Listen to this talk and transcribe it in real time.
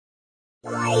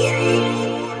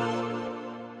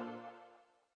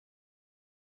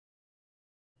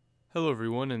Hello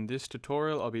everyone, in this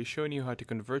tutorial I'll be showing you how to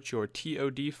convert your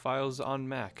TOD files on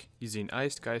Mac using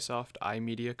iSkysoft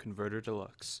iMedia Converter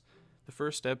Deluxe. The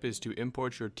first step is to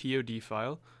import your TOD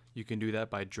file. You can do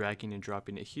that by dragging and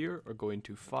dropping it here or going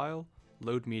to File,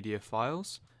 Load Media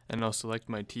Files, and I'll select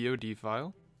my TOD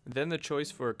file. Then the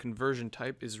choice for a conversion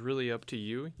type is really up to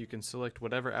you. You can select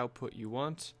whatever output you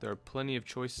want. There are plenty of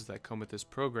choices that come with this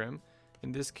program.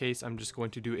 In this case I'm just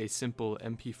going to do a simple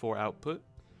MP4 output.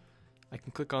 I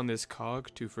can click on this cog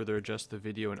to further adjust the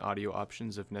video and audio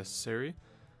options if necessary.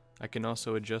 I can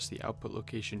also adjust the output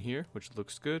location here, which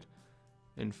looks good.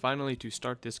 And finally, to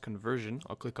start this conversion,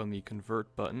 I'll click on the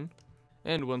Convert button.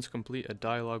 And once complete, a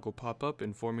dialog will pop up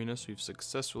informing us we've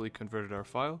successfully converted our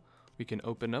file. We can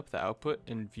open up the output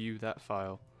and view that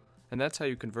file. And that's how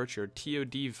you convert your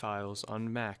TOD files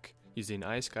on Mac using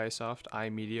iSkysoft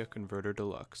iMedia Converter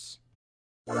Deluxe.